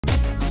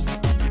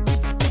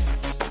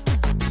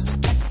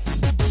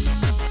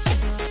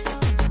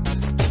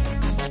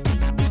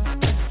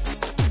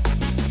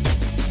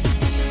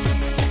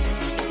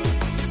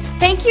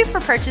you for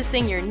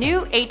purchasing your new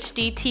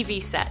HD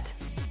TV set.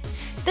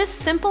 This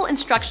simple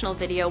instructional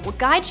video will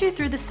guide you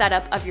through the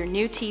setup of your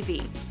new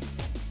TV.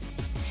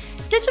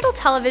 Digital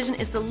television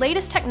is the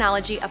latest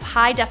technology of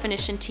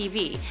high-definition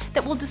TV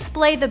that will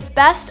display the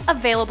best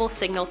available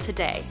signal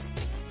today.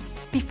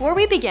 Before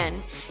we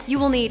begin, you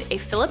will need a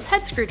Phillips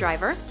head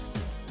screwdriver,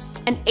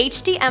 an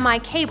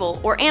HDMI cable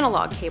or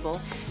analog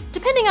cable,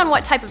 depending on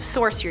what type of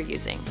source you're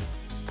using.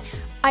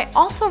 I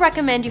also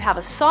recommend you have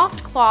a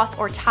soft cloth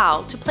or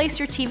towel to place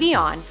your TV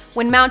on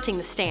when mounting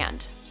the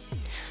stand.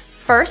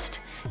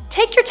 First,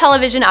 take your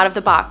television out of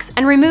the box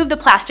and remove the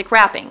plastic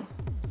wrapping.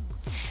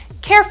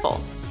 Careful,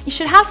 you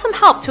should have some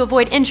help to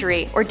avoid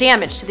injury or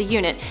damage to the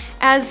unit,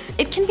 as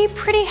it can be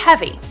pretty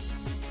heavy.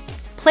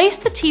 Place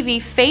the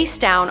TV face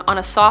down on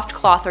a soft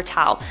cloth or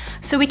towel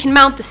so we can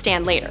mount the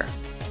stand later.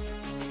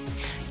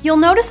 You'll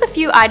notice a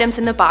few items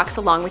in the box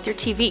along with your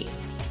TV.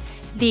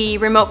 The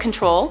remote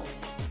control,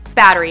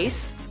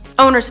 batteries,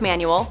 owner's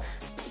manual,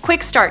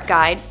 quick start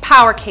guide,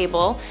 power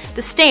cable,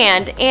 the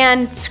stand,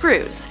 and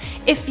screws.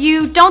 If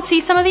you don't see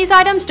some of these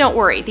items, don't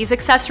worry. These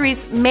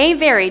accessories may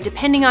vary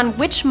depending on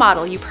which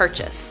model you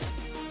purchase.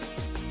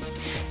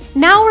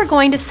 Now we're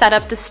going to set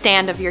up the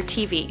stand of your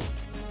TV.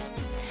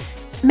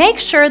 Make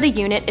sure the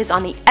unit is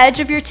on the edge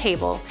of your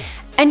table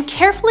and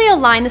carefully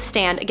align the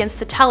stand against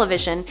the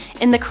television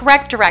in the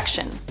correct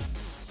direction.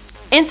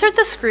 Insert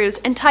the screws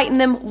and tighten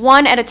them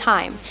one at a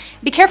time.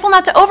 Be careful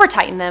not to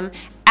over-tighten them,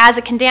 as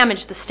it can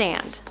damage the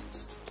stand.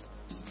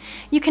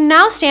 You can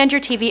now stand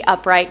your TV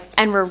upright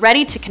and we're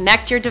ready to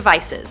connect your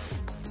devices.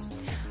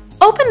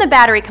 Open the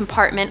battery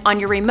compartment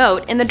on your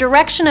remote in the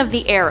direction of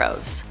the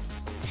arrows.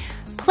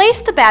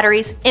 Place the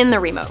batteries in the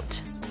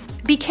remote.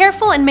 Be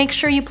careful and make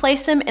sure you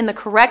place them in the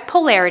correct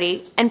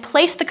polarity and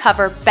place the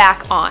cover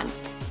back on.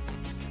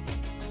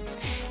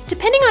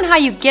 Depending on how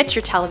you get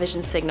your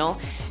television signal,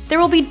 there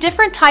will be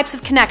different types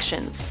of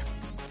connections.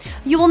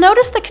 You will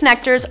notice the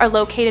connectors are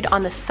located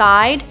on the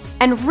side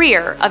and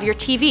rear of your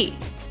TV.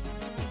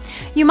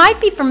 You might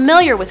be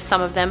familiar with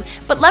some of them,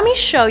 but let me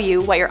show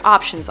you what your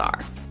options are.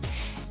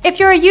 If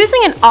you're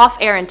using an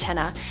off-air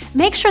antenna,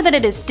 make sure that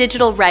it is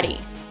digital ready.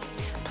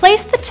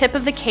 Place the tip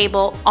of the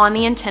cable on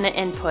the antenna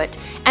input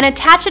and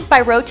attach it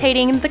by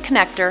rotating the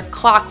connector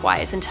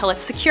clockwise until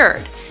it's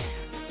secured.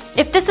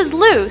 If this is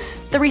loose,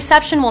 the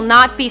reception will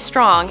not be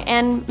strong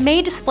and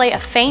may display a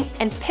faint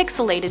and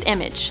pixelated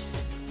image.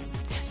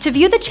 To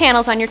view the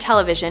channels on your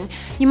television,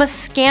 you must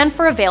scan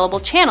for available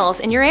channels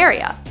in your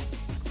area.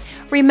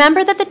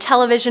 Remember that the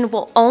television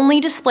will only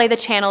display the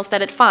channels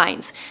that it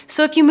finds,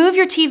 so if you move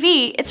your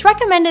TV, it's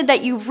recommended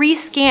that you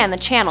rescan the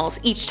channels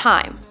each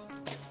time.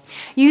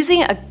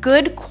 Using a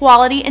good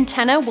quality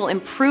antenna will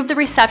improve the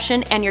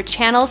reception and your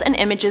channels and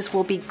images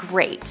will be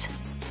great.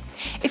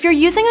 If you're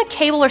using a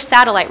cable or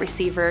satellite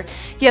receiver,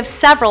 you have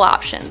several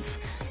options.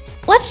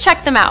 Let's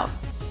check them out.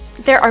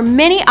 There are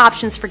many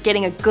options for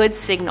getting a good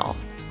signal.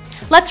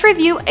 Let's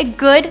review a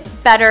good,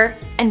 better,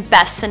 and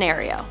best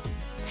scenario.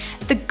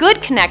 The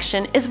good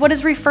connection is what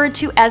is referred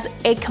to as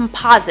a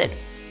composite,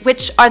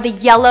 which are the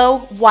yellow,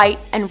 white,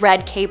 and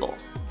red cable.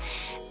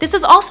 This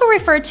is also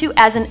referred to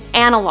as an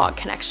analog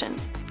connection.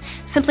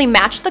 Simply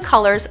match the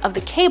colors of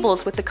the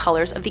cables with the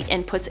colors of the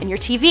inputs in your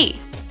TV.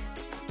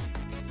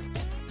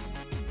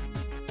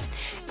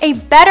 A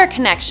better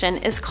connection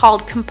is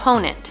called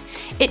component.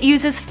 It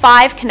uses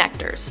 5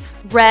 connectors,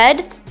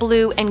 red,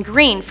 blue, and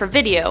green for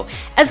video,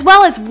 as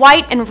well as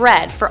white and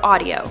red for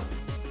audio.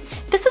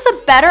 This is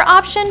a better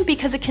option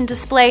because it can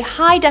display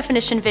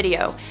high-definition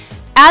video.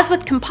 As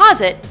with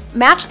composite,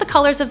 match the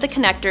colors of the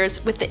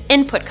connectors with the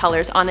input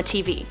colors on the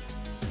TV.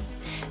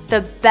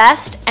 The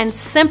best and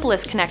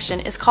simplest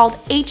connection is called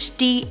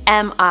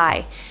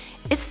HDMI.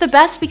 It's the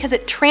best because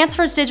it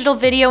transfers digital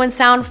video and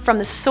sound from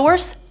the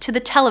source to the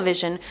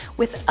television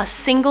with a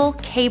single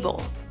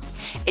cable.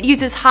 It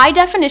uses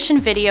high-definition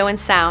video and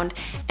sound,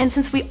 and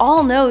since we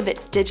all know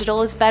that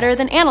digital is better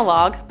than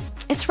analog,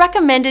 it's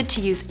recommended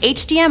to use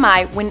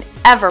HDMI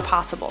whenever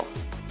possible.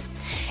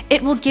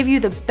 It will give you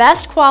the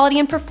best quality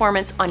and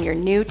performance on your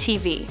new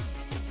TV.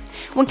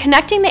 When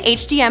connecting the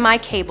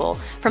HDMI cable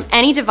from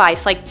any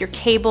device like your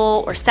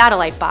cable or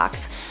satellite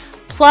box,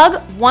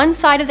 plug one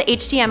side of the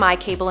HDMI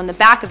cable in the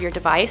back of your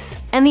device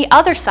and the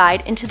other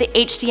side into the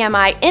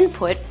HDMI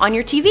input on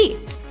your TV.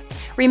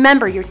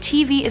 Remember, your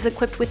TV is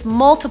equipped with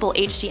multiple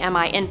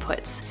HDMI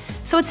inputs,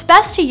 so it's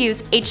best to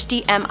use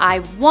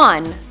HDMI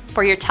 1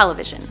 for your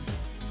television.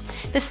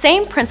 The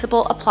same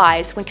principle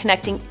applies when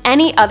connecting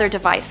any other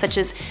device such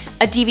as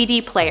a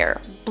DVD player,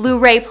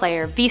 Blu-ray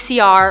player,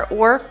 VCR,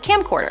 or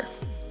camcorder.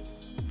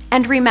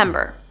 And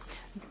remember,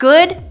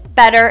 good,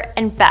 better,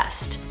 and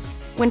best.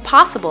 When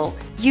possible,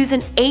 use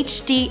an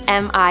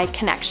HDMI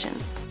connection.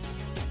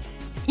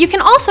 You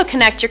can also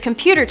connect your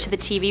computer to the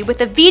TV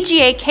with a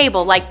VGA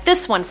cable like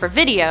this one for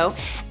video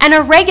and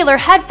a regular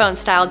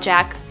headphone-style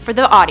jack for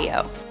the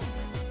audio.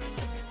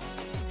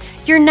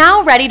 You're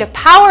now ready to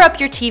power up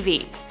your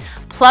TV.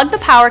 Plug the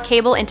power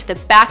cable into the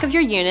back of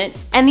your unit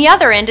and the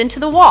other end into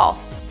the wall.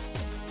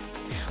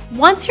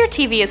 Once your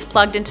TV is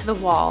plugged into the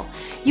wall,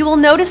 you will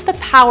notice the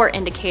power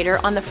indicator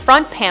on the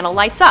front panel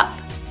lights up.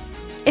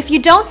 If you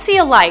don't see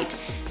a light,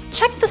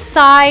 check the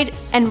side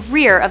and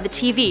rear of the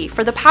TV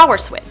for the power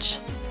switch.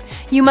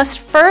 You must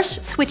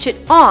first switch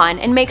it on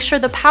and make sure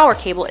the power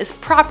cable is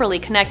properly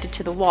connected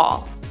to the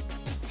wall.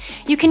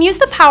 You can use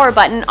the power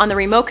button on the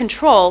remote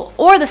control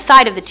or the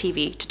side of the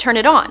TV to turn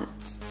it on.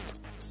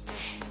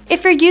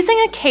 If you're using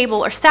a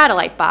cable or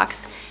satellite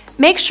box,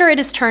 make sure it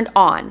is turned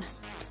on.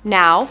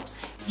 Now,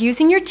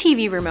 using your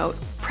TV remote,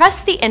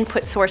 press the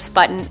input source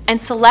button and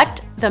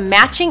select the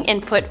matching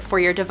input for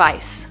your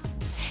device.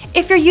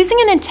 If you're using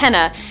an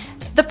antenna,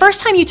 the first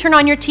time you turn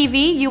on your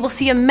TV, you will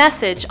see a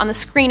message on the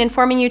screen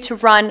informing you to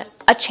run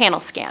a channel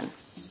scan.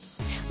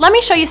 Let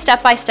me show you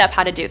step by step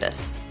how to do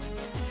this.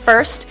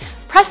 First,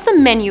 press the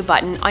menu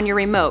button on your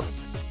remote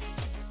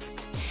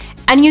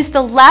and use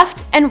the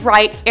left and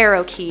right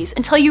arrow keys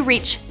until you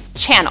reach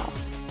Channel.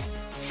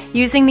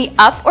 Using the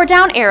up or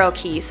down arrow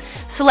keys,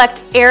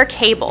 select Air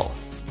Cable.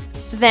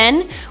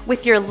 Then,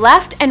 with your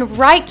left and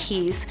right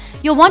keys,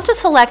 you'll want to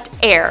select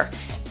Air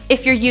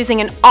if you're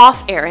using an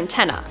off-air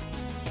antenna.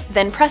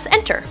 Then press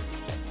Enter.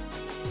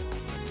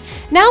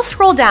 Now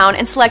scroll down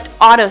and select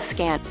Auto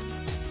Scan.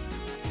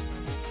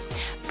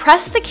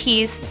 Press the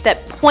keys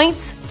that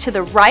points to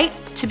the right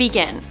to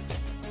begin.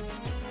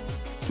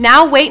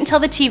 Now wait until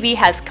the TV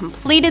has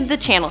completed the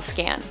channel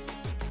scan.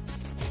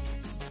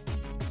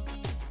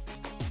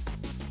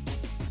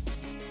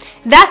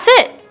 That's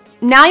it!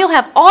 Now you'll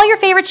have all your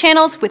favorite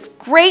channels with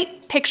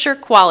great picture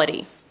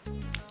quality.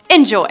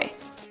 Enjoy!